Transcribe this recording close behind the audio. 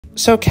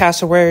So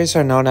cassowaries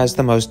are known as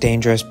the most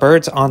dangerous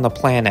birds on the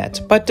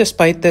planet, but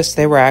despite this,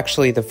 they were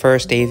actually the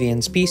first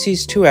avian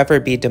species to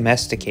ever be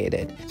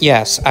domesticated.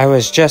 Yes, I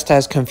was just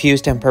as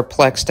confused and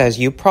perplexed as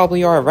you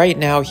probably are right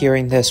now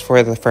hearing this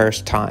for the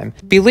first time.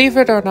 Believe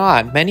it or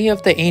not, many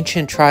of the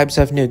ancient tribes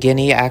of New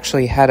Guinea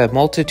actually had a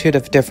multitude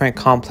of different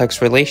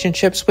complex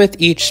relationships with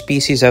each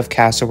species of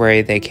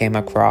cassowary they came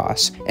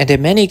across, and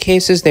in many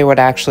cases they would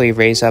actually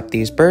raise up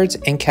these birds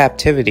in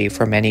captivity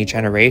for many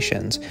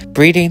generations,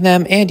 breeding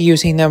them and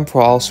using them for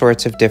all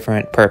sorts of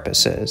different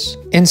purposes.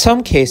 In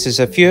some cases,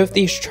 a few of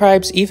these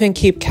tribes even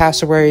keep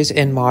cassowaries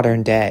in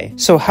modern day.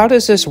 So how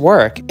does this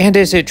work? And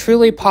is it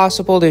truly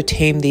possible to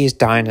tame these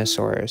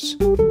dinosaurs?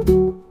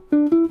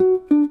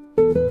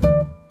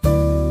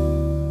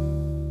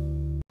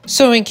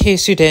 So in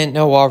case you didn't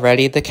know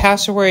already, the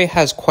cassowary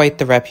has quite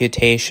the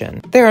reputation.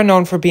 They are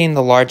known for being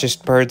the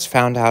largest birds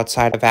found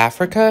outside of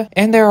Africa,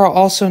 and they are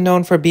also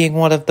known for being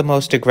one of the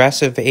most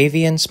aggressive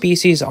avian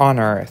species on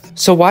Earth.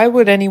 So why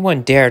would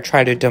anyone dare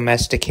try to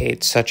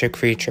domesticate such a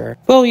creature?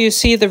 Well, you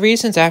see, the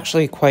reason's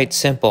actually quite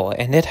simple,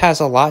 and it has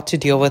a lot to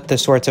deal with the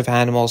sorts of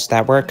animals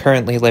that were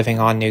currently living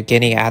on New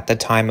Guinea at the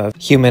time of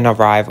human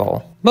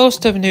arrival.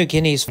 Most of New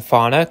Guinea's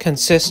fauna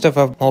consists of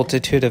a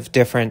multitude of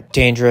different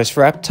dangerous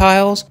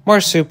reptiles,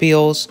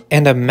 marsupials,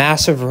 and a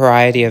massive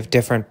variety of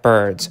different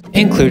birds,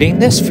 including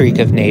this freak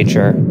of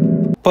nature.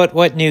 But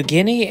what New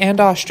Guinea and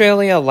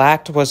Australia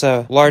lacked was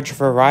a large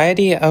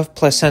variety of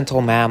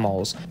placental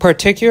mammals,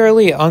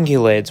 particularly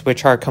ungulates,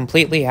 which are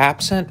completely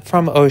absent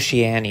from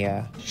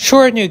Oceania.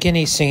 Sure, New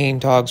Guinea's singing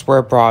dogs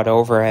were brought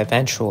over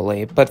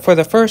eventually, but for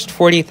the first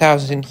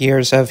 40,000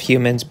 years of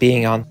humans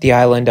being on the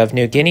island of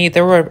New Guinea,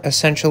 there were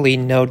essentially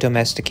no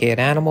domesticated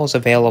animals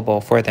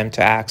available for them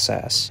to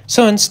access.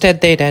 So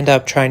instead, they'd end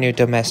up trying to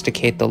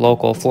domesticate the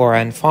local flora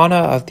and fauna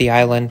of the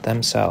island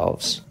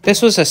themselves.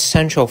 This was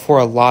essential for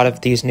a lot of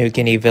these New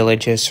Guinea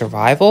villages'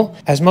 survival,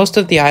 as most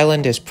of the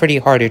island is pretty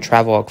hard to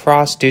travel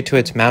across due to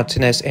its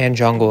mountainous and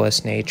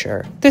jungleless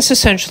nature. This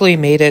essentially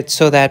made it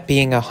so that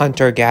being a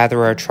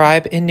hunter-gatherer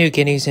tribe in New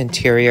Guinea's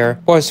interior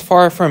was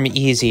far from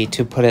easy,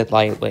 to put it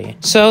lightly.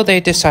 So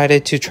they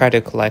decided to try to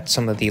collect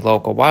some of the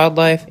local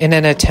wildlife in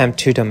an attempt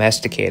to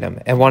domesticate them,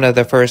 and one of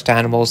the first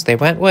animals they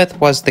went with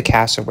was the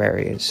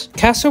cassowaries.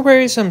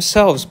 Cassowaries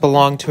themselves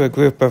belong to a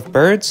group of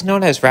birds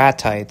known as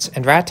ratites,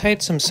 and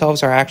ratites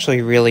themselves are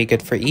actually really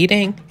good for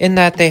eating, in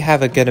that they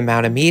have a good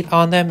amount of meat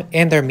on them,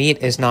 and their meat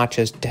is not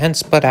just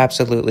dense but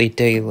absolutely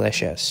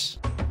delicious.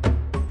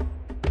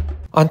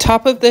 On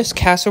top of this,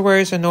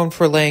 cassowaries are known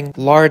for laying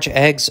large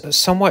eggs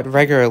somewhat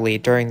regularly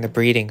during the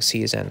breeding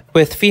season,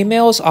 with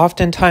females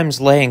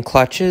oftentimes laying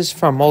clutches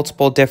from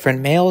multiple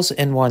different males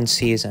in one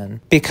season.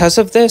 Because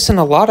of this, in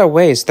a lot of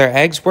ways, their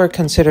eggs were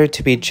considered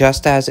to be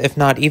just as, if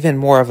not even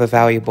more of a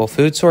valuable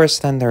food source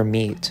than their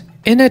meat.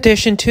 In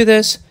addition to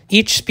this,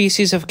 each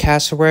species of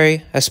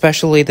cassowary,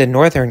 especially the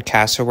northern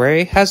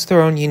cassowary, has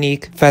their own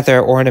unique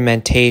feather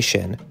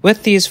ornamentation,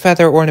 with these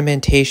feather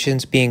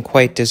ornamentations being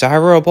quite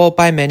desirable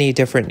by many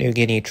different New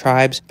Guinea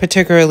tribes,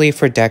 particularly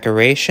for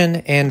decoration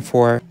and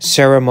for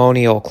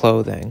ceremonial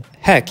clothing.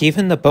 Heck,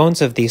 even the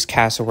bones of these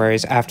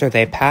cassowaries after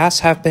they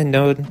pass have been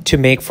known to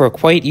make for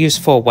quite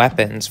useful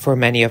weapons for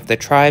many of the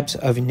tribes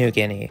of New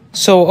Guinea.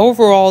 So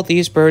overall,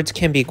 these birds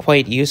can be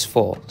quite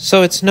useful,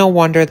 so it's no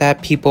wonder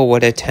that people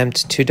would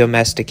attempt to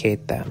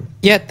domesticate them.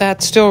 Yet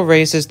that still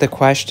raises the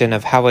question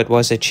of how it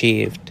was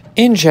achieved.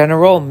 In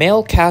general,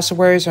 male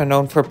cassowaries are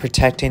known for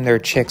protecting their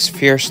chicks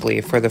fiercely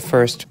for the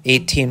first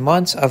 18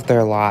 months of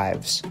their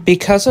lives.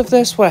 Because of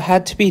this, what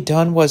had to be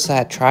done was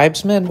that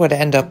tribesmen would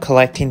end up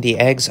collecting the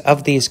eggs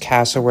of these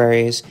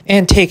cassowaries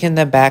and taking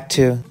them back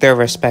to their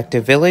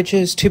respective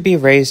villages to be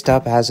raised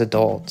up as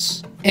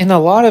adults. In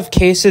a lot of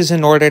cases,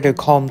 in order to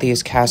calm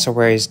these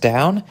cassowaries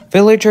down,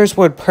 villagers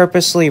would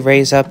purposely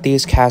raise up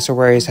these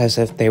cassowaries as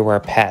if they were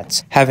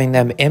pets, having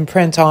them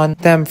imprint on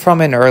them from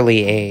an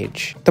early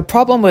age. The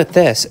problem with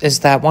this is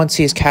that once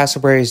these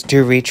cassowaries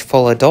do reach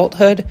full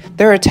adulthood,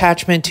 their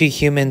attachment to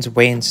humans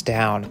wanes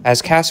down,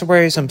 as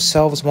cassowaries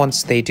themselves,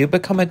 once they do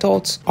become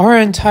adults, are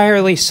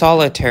entirely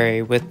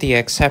solitary with the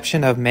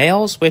exception of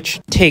males,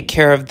 which take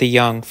care of the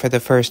young for the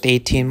first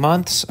 18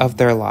 months of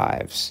their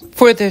lives.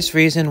 For this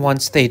reason,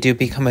 once they do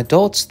become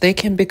adults, they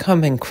can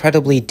become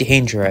incredibly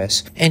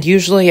dangerous, and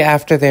usually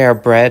after they are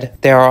bred,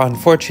 they are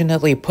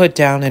unfortunately put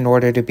down in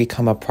order to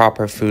become a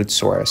proper food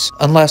source,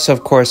 unless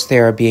of course they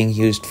are being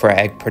used for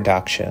egg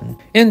production.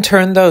 In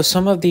turn though,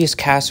 some of these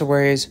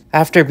cassowaries,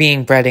 after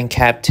being bred in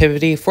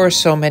captivity for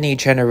so many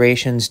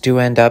generations, do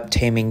end up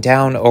taming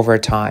down over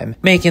time,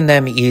 making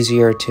them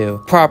easier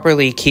to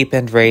properly keep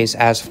and raise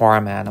as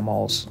farm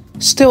animals.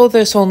 Still,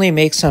 this only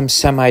makes them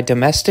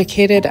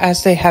semi-domesticated,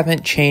 as they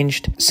haven't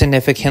changed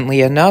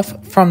significantly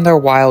enough from their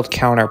wild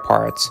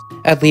counterparts,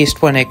 at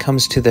least when it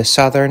comes to the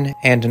southern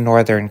and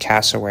northern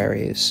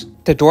cassowaries.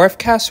 The dwarf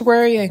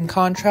cassowary, in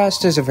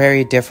contrast, is a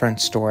very different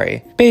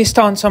story. Based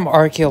on some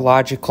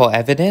archaeological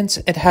evidence,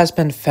 it has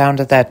been found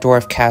that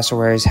dwarf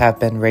cassowaries have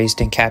been raised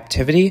in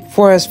captivity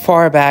for as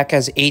far back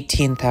as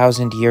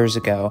 18,000 years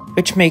ago,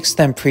 which makes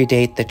them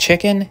predate the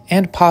chicken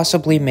and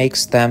possibly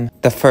makes them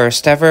the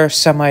first ever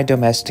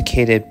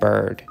semi-domesticated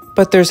bird.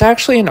 But there's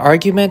actually an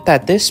argument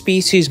that this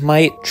species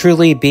might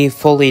truly be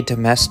fully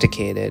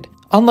domesticated.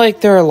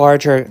 Unlike their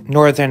larger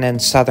northern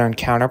and southern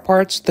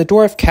counterparts, the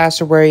dwarf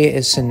cassowary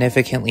is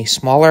significantly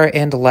smaller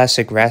and less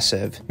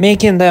aggressive,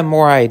 making them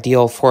more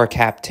ideal for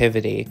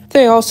captivity.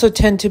 They also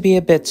tend to be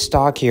a bit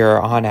stockier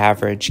on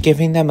average,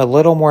 giving them a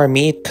little more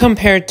meat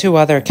compared to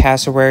other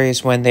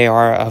cassowaries when they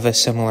are of a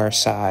similar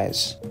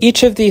size.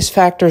 Each of these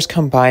factors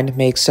combined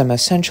makes them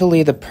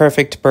essentially the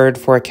perfect bird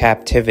for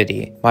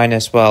captivity,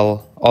 minus,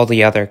 well, all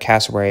the other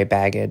cassowary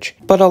baggage.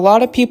 But a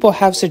lot of people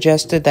have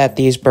suggested that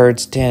these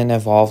birds didn't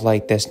evolve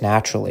like this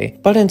naturally,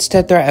 but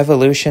instead their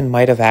evolution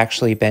might have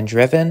actually been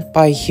driven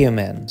by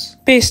humans.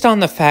 Based on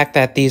the fact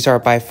that these are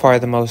by far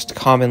the most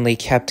commonly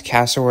kept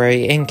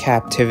cassowary in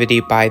captivity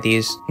by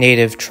these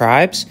native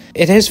tribes,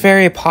 it is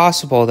very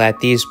possible that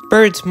these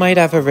birds might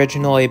have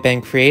originally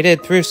been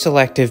created through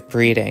selective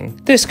breeding.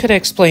 This could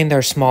explain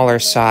their smaller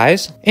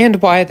size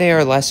and why they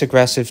are less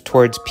aggressive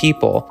towards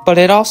people, but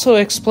it also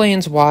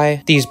explains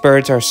why these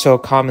birds are so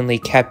commonly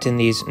kept in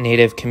these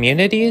native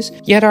communities,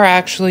 yet are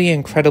actually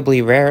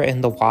incredibly rare in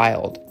the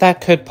wild.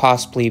 That could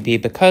possibly be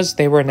because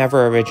they were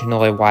never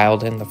originally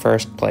wild in the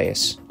first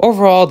place.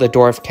 Overall, the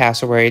dwarf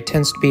cassowary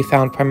tends to be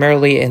found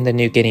primarily in the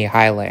New Guinea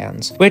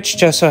highlands, which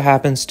just so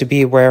happens to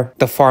be where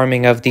the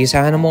farming of these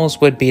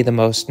animals would be the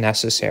most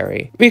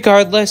necessary.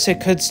 Regardless,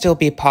 it could still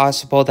be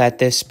possible that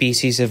this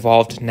species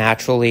evolved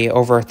naturally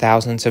over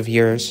thousands of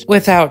years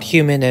without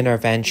human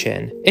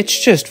intervention. It's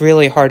just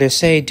really hard to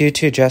say due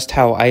to just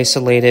how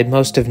isolated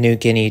most of New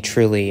Guinea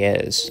truly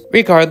is.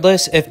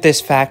 Regardless, if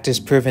this fact is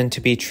proven to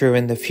be true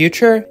in the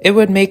future, it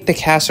would make the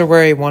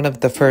cassowary one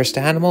of the first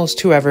animals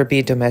to ever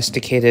be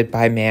domesticated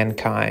by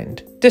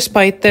mankind.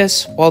 Despite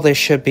this, while this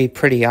should be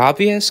pretty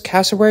obvious,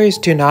 cassowaries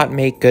do not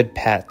make good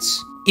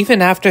pets.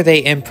 Even after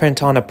they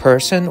imprint on a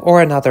person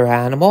or another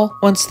animal,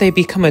 once they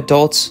become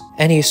adults,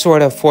 any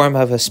sort of form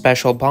of a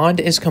special bond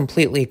is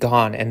completely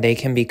gone and they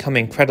can become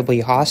incredibly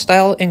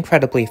hostile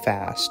incredibly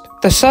fast.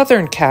 The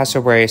southern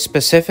cassowary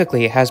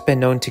specifically has been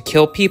known to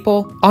kill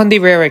people on the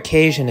rare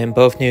occasion in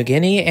both New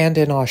Guinea and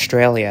in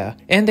Australia,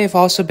 and they've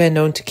also been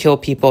known to kill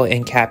people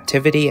in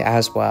captivity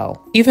as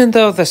well. Even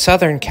though the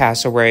southern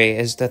cassowary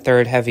is the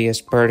third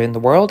heaviest bird in the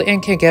world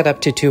and can get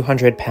up to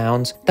 200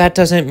 pounds, that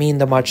doesn't mean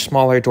the much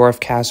smaller dwarf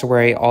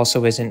cassowary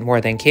also isn't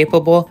more than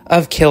capable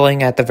of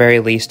killing at the very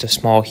least a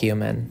small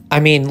human. I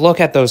mean, look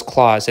at those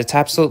claws, it's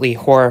absolutely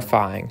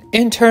horrifying.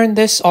 In turn,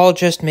 this all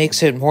just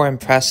makes it more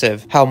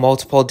impressive how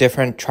multiple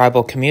different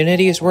tribal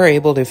communities were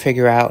able to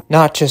figure out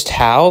not just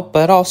how,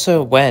 but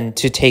also when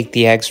to take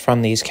the eggs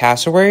from these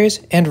cassowaries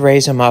and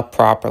raise them up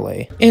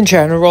properly. In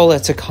general,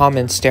 it's a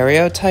common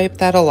stereotype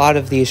that a lot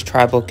of these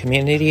tribal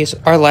communities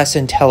are less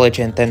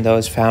intelligent than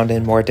those found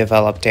in more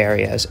developed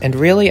areas, and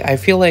really, I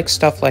feel like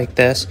stuff like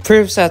this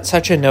proves that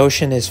such a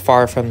notion is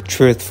far from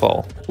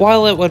truthful.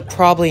 While it would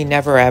probably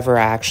never ever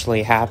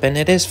actually happen,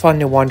 it is fun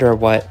to wonder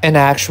what an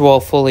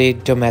actual fully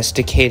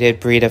domesticated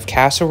breed of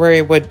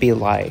cassowary would be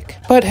like.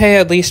 But hey,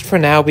 at least for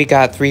now we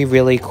got 3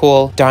 really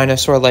cool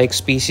dinosaur-like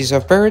species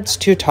of birds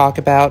to talk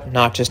about,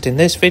 not just in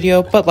this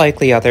video, but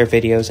likely other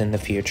videos in the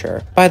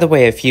future. By the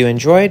way, if you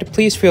enjoyed,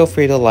 please feel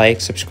free to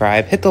like,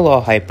 subscribe, hit the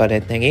little hype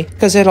button thingy,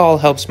 because it all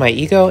helps my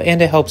ego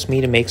and it helps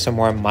me to make some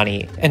more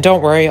money. And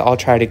don't worry, I'll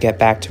try to get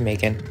back to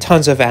making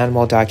tons of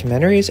animal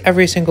documentaries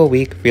every single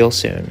week real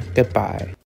soon. Goodbye.